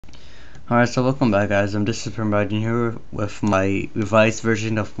Alright, so welcome back guys. This is providing here with my revised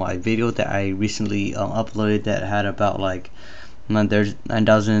version of my video that I recently uploaded that had about like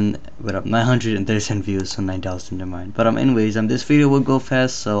 937 views, so 9,000 never mind. But anyways, this video will go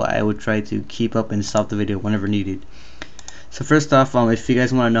fast, so I will try to keep up and stop the video whenever needed. So first off, if you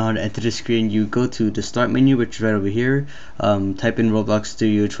guys want to know how to enter the screen, you go to the start menu, which is right over here. Type in Roblox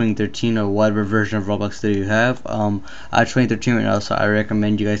Studio 2013 or whatever version of Roblox Studio you have. I have 2013 right now, so I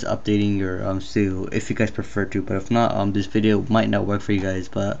recommend you guys updating your studio if you guys prefer to. But if not, this video might not work for you guys.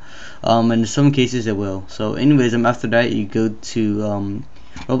 But in some cases it will. So anyways, after that you go to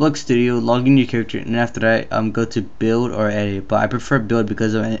Roblox Studio, log in your character, and after that go to build or edit. But I prefer build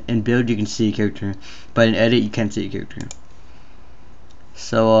because in build you can see your character, but in edit you can't see your character.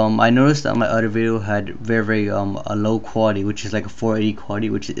 So I noticed that my other video had very a low quality, which is like a 480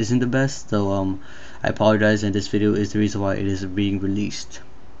 quality, which isn't the best. So I apologize, and this video is the reason why it is being released.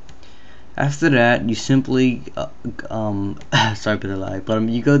 After that, you simply sorry for the lag, but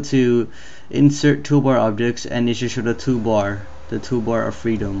you go to insert toolbar objects, and it should show the toolbar of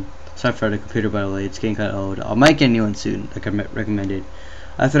freedom. Sorry for the computer, by the way, it's getting kind of old. I might get a new one soon, like I recommended.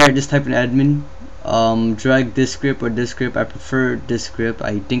 After that, just type in admin, drag this script or this script. I prefer this script.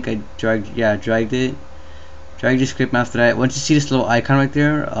 I think I dragged it. Drag the script, and after that, once you see this little icon right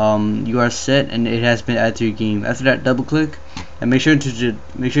there, you are set and it has been added to your game. After that, double click and make sure to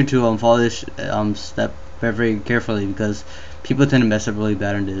follow this step very carefully, because people tend to mess up really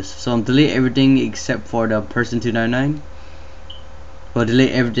bad on this. So delete everything except for the person 299. Well,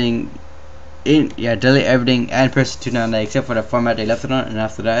 delete everything and press 299 except for the format they left it on. And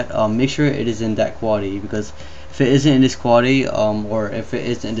after that, make sure it is in that quality, because if it isn't in this quality or if it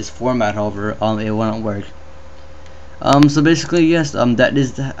isn't in this format, however, it won't work. So basically, yes, that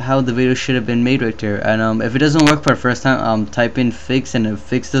is how the video should have been made right there. And if it doesn't work for the first time, type in fix, and if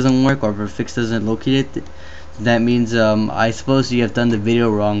fix doesn't work or if fix doesn't locate it, that means I suppose you have done the video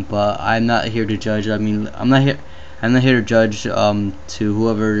wrong. But I'm not here to judge. I mean, I'm not here to judge to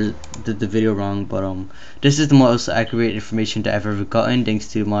whoever did the video wrong, but this is the most accurate information that I've ever gotten, thanks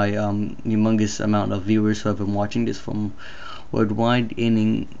to my humongous amount of viewers who have been watching this from worldwide,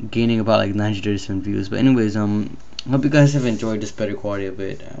 gaining about like 937 views. But anyways, hope you guys have enjoyed this better quality of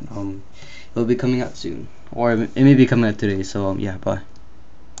it, and it will be coming out soon, or it may be coming out today. So yeah, bye.